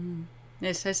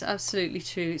 Yes, that's absolutely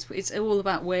true. It's all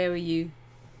about where are you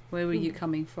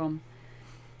coming from.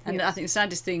 And I think the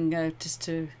saddest thing, just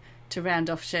to round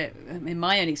off, share in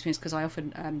my own experience, because I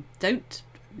often don't,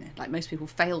 like most people,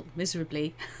 fail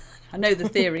miserably. I know the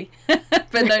theory, but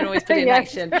don't always put it in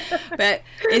action. But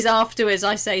is afterwards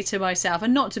I say to myself,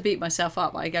 and not to beat myself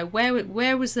up, I go,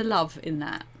 where was the love in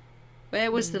that? Where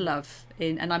was the love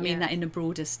in? And I mean that in the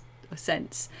broadest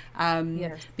sense,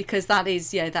 because that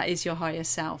is your higher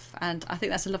self. And I think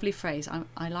that's a lovely phrase.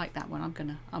 I like that one. I'm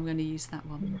gonna use that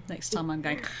one next time I'm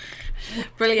going.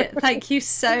 Brilliant. Thank you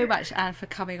so much, Anne, for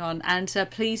coming on. And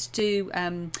please do,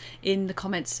 in the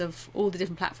comments of all the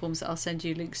different platforms that I'll send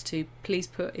you links to, please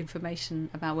put information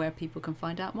about where people can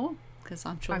find out more, because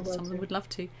I'm sure some of them would love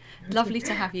to. Lovely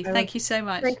to have you. Thank you so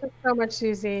much. Thank you so much,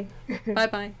 Susie. Bye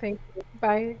bye. Thank you.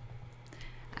 Bye.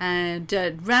 And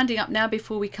rounding up now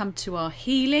before we come to our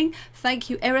healing. Thank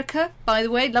you, Erica. By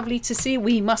the way, lovely to see you.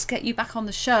 We must get you back on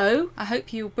the show. I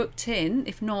hope you're booked in.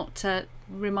 If not,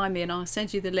 remind me and I'll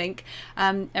send you the link.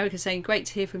 Erica saying, great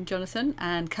to hear from Jonathan,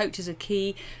 and coaches are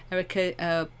key.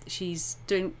 Erica, she's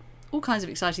doing all kinds of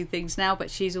exciting things now,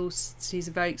 but she's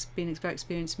a very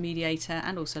experienced mediator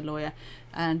and also lawyer,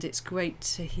 and it's great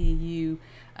to hear you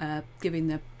giving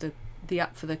the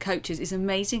up for the coaches. It's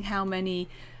amazing how many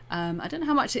I don't know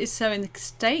how much it is so in the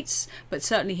States, but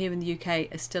certainly here in the UK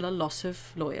there's still a lot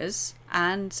of lawyers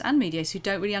and mediators who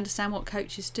don't really understand what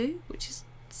coaches do, which is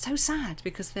so sad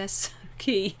because they're so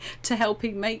key to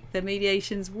helping make the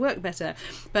mediations work better.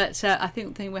 But I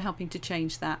think we're helping to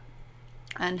change that.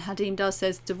 And Hadim does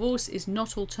says, divorce is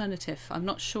not alternative. I'm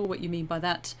not sure what you mean by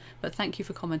that, but thank you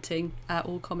for commenting.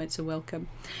 All comments are welcome.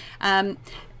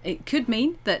 It could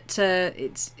mean that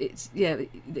that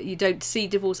you don't see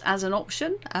divorce as an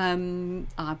option.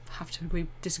 I have to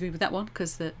disagree with that one,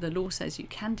 because the law says you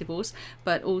can divorce,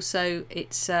 but also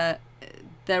it's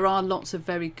there are lots of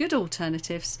very good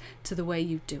alternatives to the way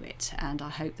you do it, and I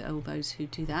hope that all those who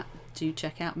do that do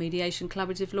check out mediation,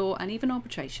 collaborative law, and even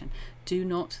arbitration. Do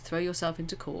not throw yourself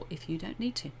into court if you don't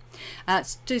need to. I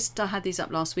had these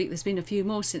up last week. There's been a few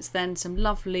more since then. Some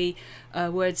lovely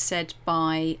words said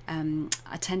by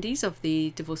attendees of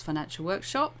the Divorce Financial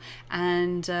Workshop,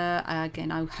 and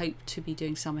again, I hope to be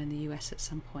doing some in the US at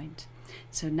some point.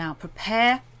 So now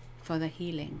prepare for the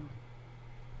healing.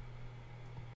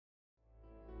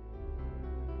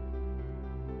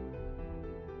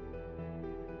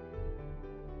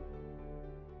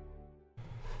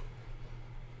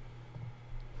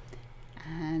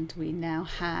 And we now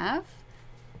have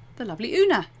the lovely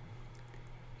Una.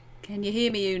 Can you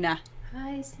hear me, Una?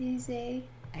 Hi, Susie.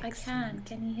 Excellent. I can.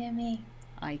 Can you hear me?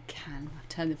 I can. I'll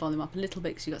turn the volume up a little bit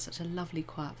because you've got such a lovely,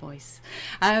 quiet voice.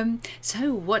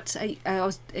 So what?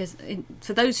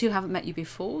 For those who haven't met you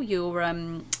before, you're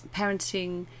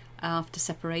parenting after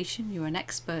separation. You're an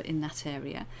expert in that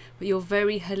area, but you're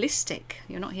very holistic.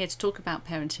 You're not here to talk about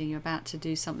parenting. You're about to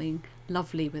do something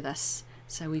lovely with us.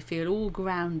 So we feel all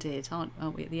grounded, aren't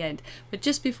we, at the end? But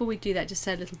just before we do that, just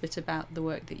say a little bit about the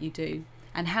work that you do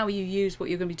and how you use what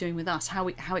you're going to be doing with us, how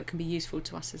it can be useful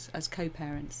to us as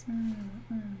co-parents.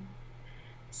 Mm-hmm.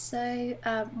 So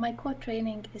my core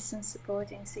training is in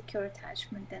supporting secure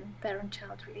attachment and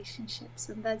parent-child relationships,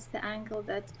 and that's the angle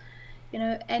that,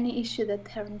 any issue that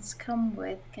parents come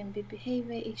with can be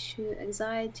behavior issue,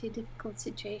 anxiety, difficult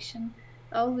situation.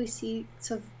 I always see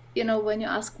sort of, when you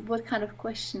ask what kind of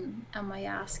question am I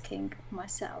asking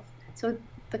myself, so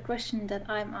the question that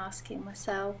I'm asking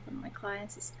myself and my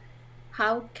clients is,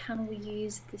 how can we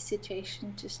use the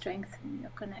situation to strengthen your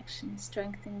connection,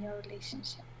 strengthen your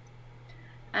relationship?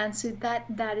 And so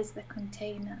that is the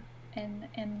container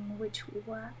in which we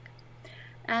work.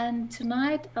 And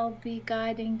tonight I'll be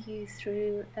guiding you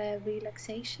through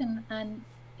relaxation, and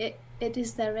it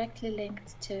is directly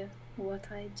linked to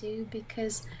what I do,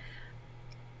 because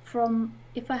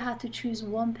if I had to choose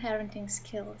one parenting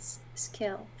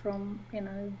skill from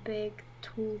big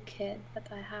toolkit that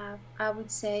I have, I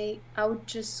would say I would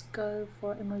just go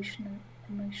for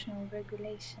emotional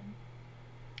regulation,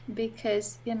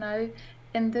 because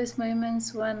in those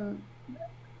moments when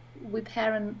we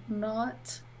parent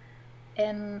not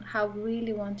and how we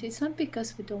really want to, it's not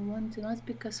because we don't want to, not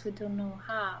because we don't know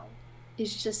how,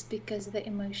 it's just because the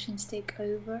emotions take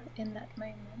over in that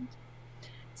moment.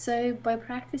 So by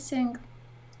practicing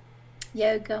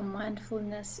yoga,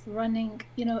 mindfulness, running,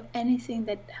 anything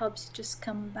that helps you just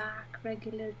come back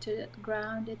regular to that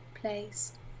grounded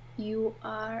place, you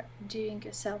are doing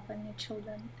yourself and your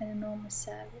children an enormous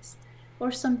service,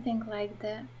 or something like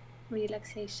the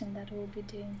relaxation that we'll be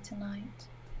doing tonight.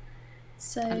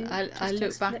 So I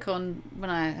look back on when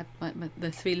I had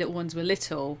the three little ones were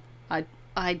little.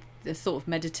 The thought of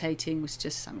meditating was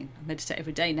just, I meditate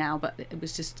every day now, but it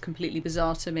was just completely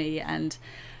bizarre to me, and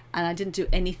I didn't do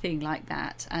anything like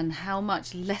that, and how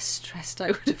much less stressed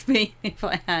I would have been if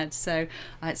I had. So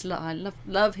I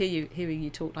love hearing you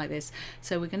talk like this.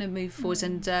 So we're going to move forwards,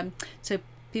 and so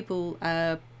people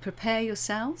prepare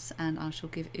yourselves, and I shall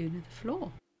give Una the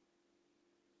floor.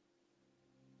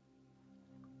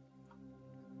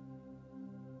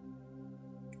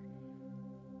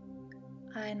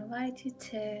 I invite you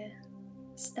to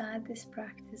start this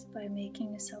practice by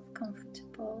making yourself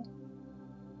comfortable.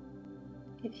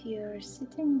 If you're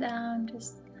sitting down,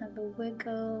 just have a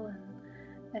wiggle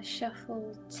and a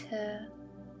shuffle to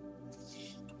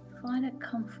find a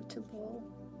comfortable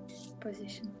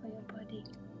position for your body.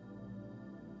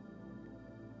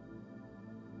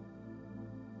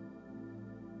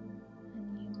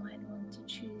 And you might want to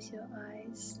choose your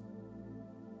eyes.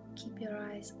 Keep your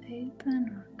eyes open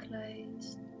or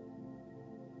closed,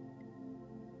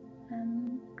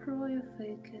 and draw your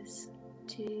focus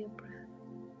to your breath.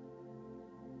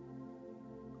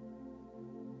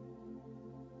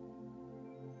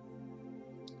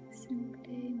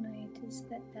 Simply notice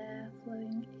the air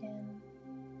flowing in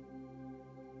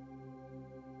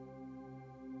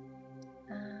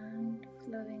and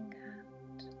flowing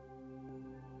out.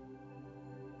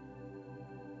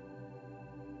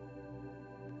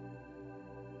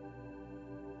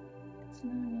 There's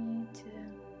no need to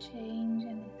change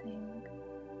anything.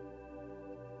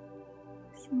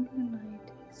 Simply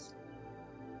notice.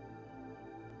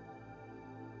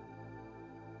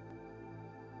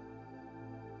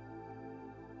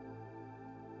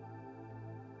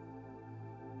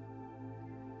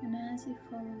 And as you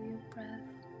follow your breath,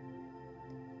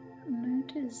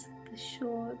 notice the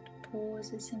short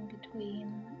pauses in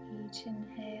between each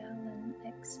inhale and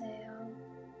exhale,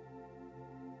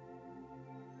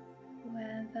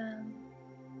 where the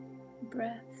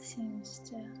breath seems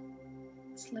to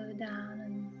slow down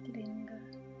and linger.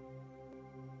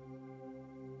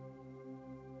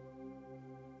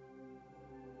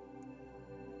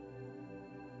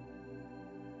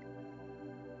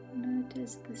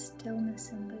 Notice the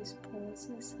stillness in those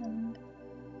pauses, and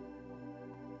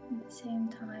at the same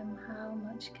time how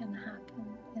much can happen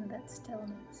in that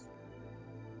stillness.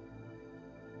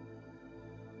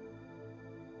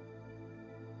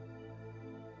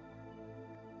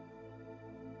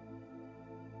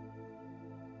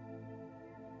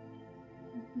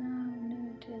 And now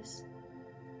notice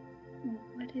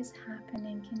what is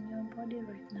happening in your body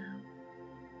right now.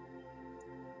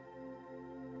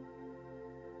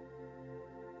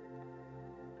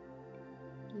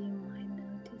 You might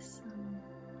notice some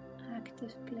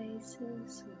active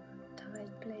places or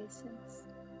tight places.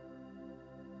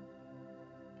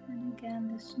 And again,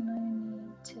 there's no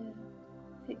need to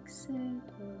fix it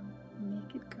or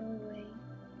make it go away.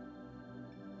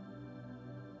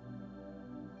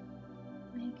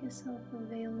 Make yourself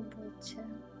available to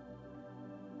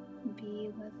be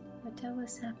with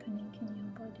whatever's happening in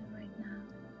your body right now.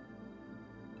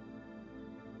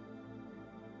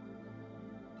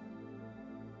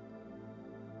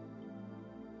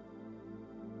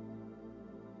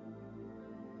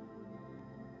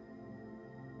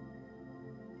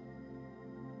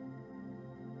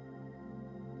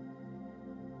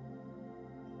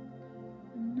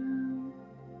 And now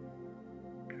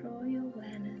draw your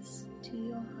awareness to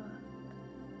your heart.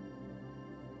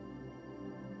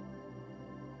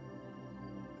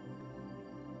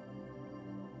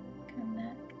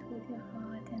 Connect with your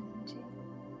heart energy.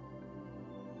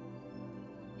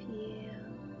 Feel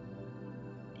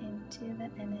into the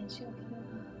energy of your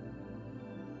heart.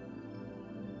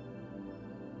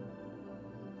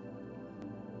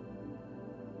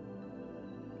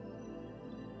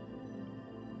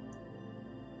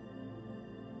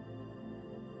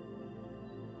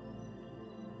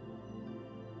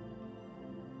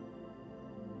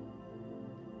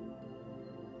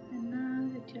 And now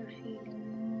that you're feeling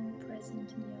more present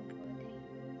in your body,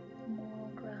 more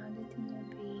grounded in your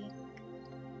being,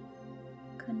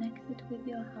 connected with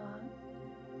your heart,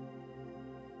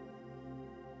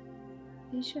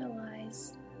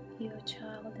 visualize your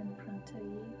child in front of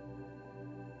you.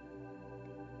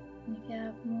 And if you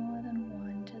have more than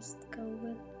one, just go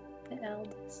with the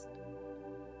eldest.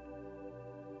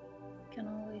 You can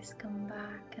always come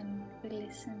back and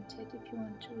re-listen to it if you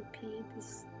want to repeat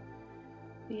this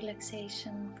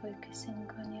relaxation, focusing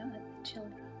on your other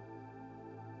children.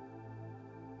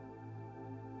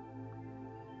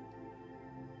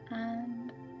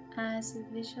 And as you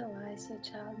visualize your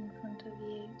child in front of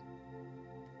you,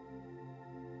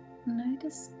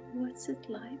 notice what's it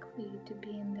like for you to be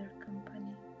in their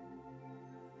company.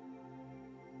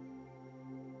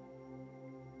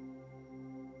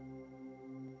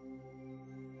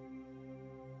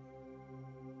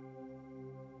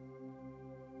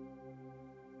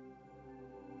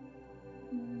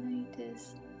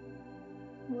 Notice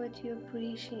what you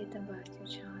appreciate about your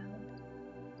child,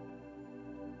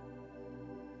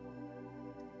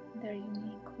 their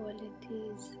unique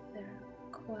qualities, their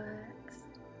quirks,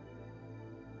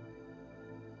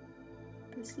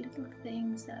 those little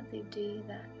things that they do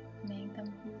that make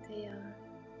them who they are,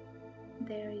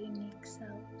 their unique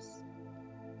selves.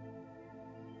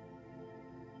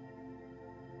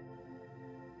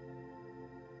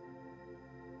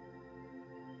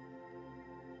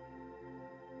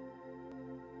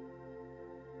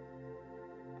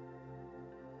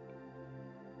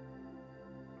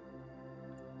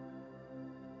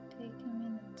 Take a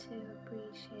minute to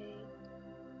appreciate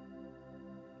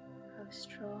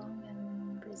strong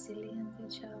and resilient your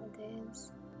child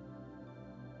is.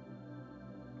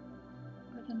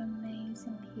 What an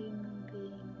amazing human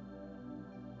being.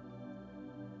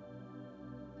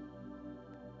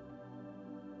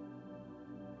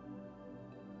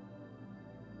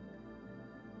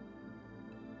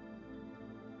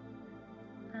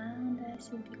 And as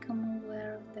you become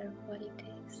aware of their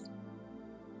qualities,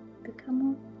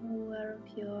 become aware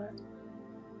of your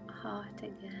heart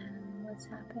again and what's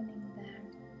happening there.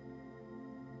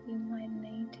 You might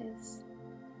notice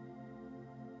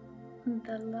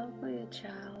the love for your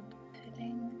child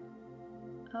filling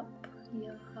up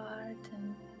your heart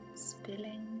and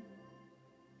spilling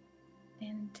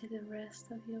into the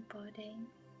rest of your body.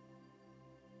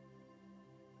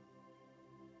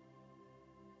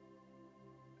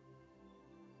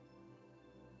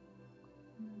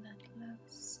 And that love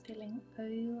spilling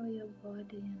over your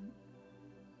body and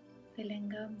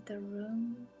filling up the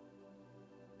room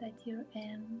that you're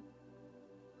in.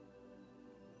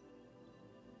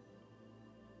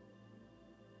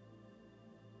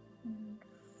 And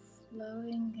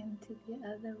flowing into the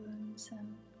other rooms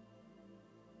and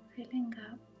filling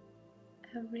up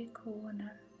every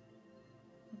corner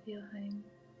of your home.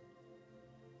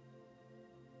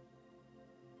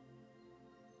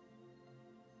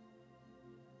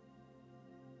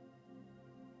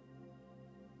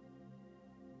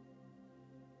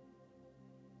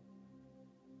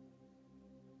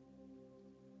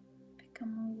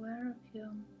 Become aware of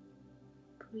your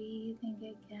breathing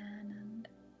again and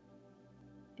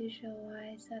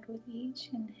visualize that with each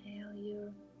inhale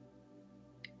you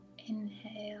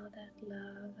inhale that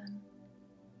love, and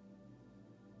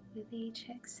with each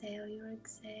exhale you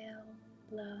exhale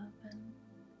love, and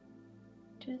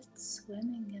just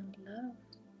swimming in love.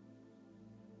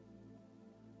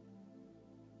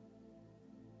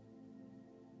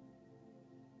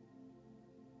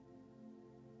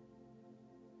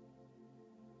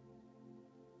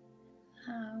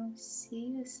 Now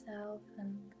see yourself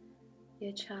and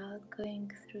your child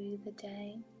going through the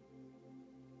day,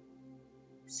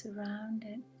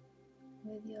 surrounded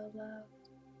with your love.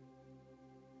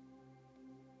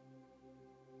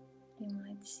 You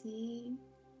might see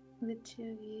the two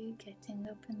of you getting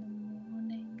up in the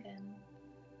morning and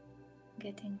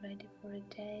getting ready for your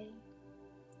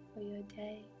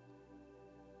day.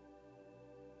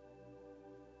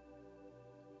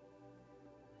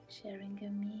 Sharing a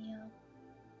meal.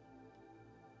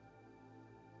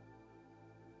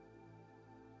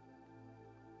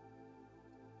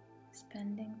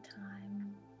 Spending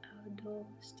time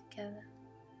outdoors together.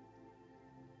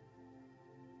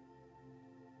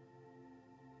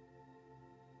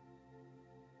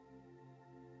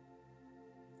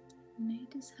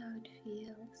 Notice how it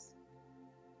feels.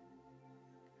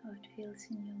 How it feels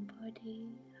in your body,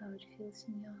 how it feels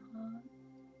in your heart.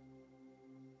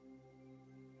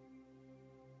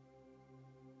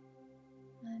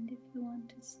 And if you want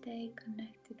to stay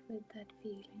connected with that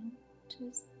feeling,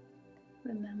 just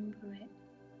remember it.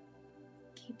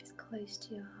 Keep it close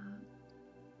to your heart.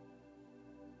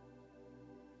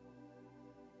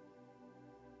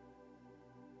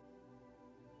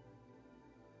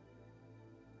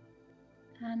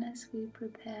 And as we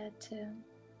prepare to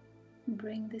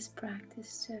bring this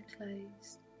practice to a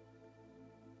close,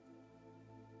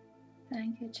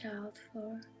 thank your child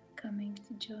for coming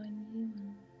to join you,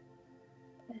 and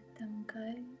let them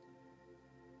go.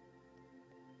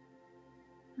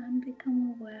 And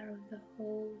become aware of the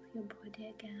whole of your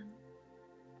body again.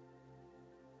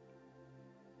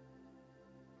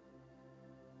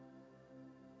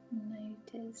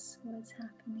 Notice what's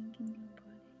happening in your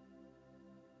body.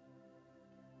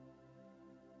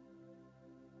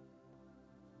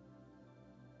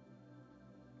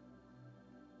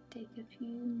 Take a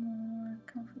few more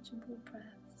comfortable breaths.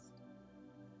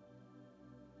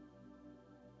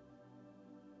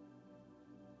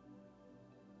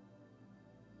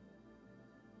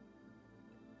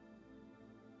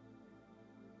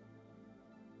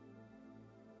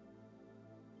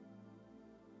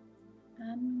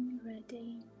 And when you're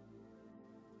ready,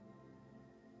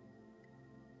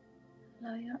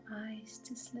 allow your eyes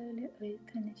to slowly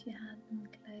open if you had them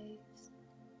closed,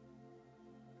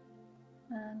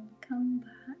 and come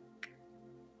back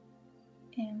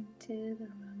into the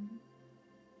room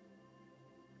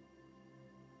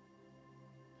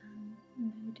and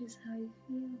notice how you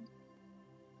feel.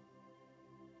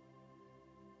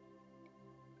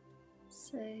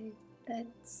 So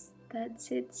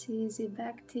that's it, Susie,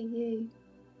 back to you.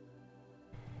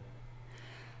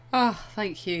 Oh,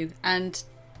 thank you. And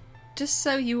just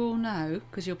so you all know,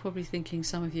 because you're probably thinking,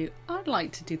 some of you, I'd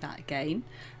like to do that again,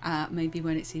 maybe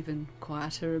when it's even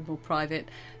quieter and more private.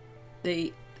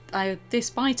 This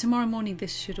by tomorrow morning,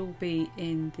 this should all be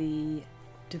in the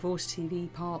Divorce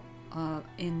TV part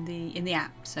in the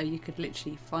app, so you could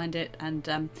literally find it. And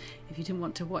if you didn't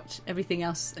want to watch everything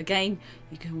else again,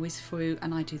 you can whiz through,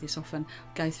 and I do this often,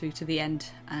 go through to the end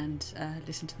and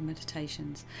listen to the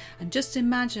meditations. And just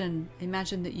imagine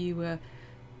that you were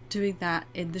doing that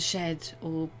in the shed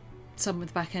or somewhere at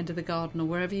the back end of the garden or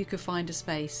wherever you could find a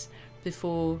space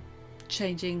before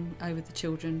changing over the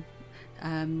children,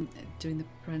 doing the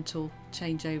parental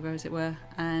changeover, as it were.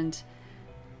 And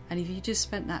if you just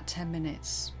spent that 10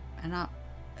 minutes, and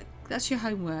that's your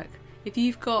homework. If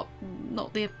you've got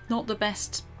not the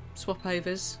best swap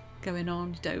overs going on,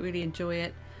 you don't really enjoy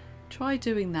it, try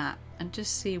doing that and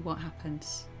just see what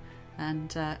happens, and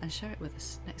share it with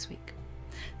us next week.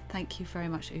 Thank you very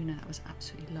much, Una. That was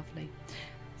absolutely lovely.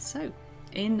 So,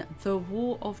 in the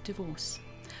war of divorce,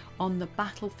 on the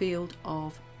battlefield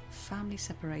of family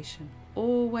separation,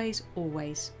 always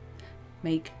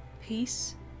make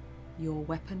peace your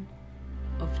weapon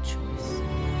of choice.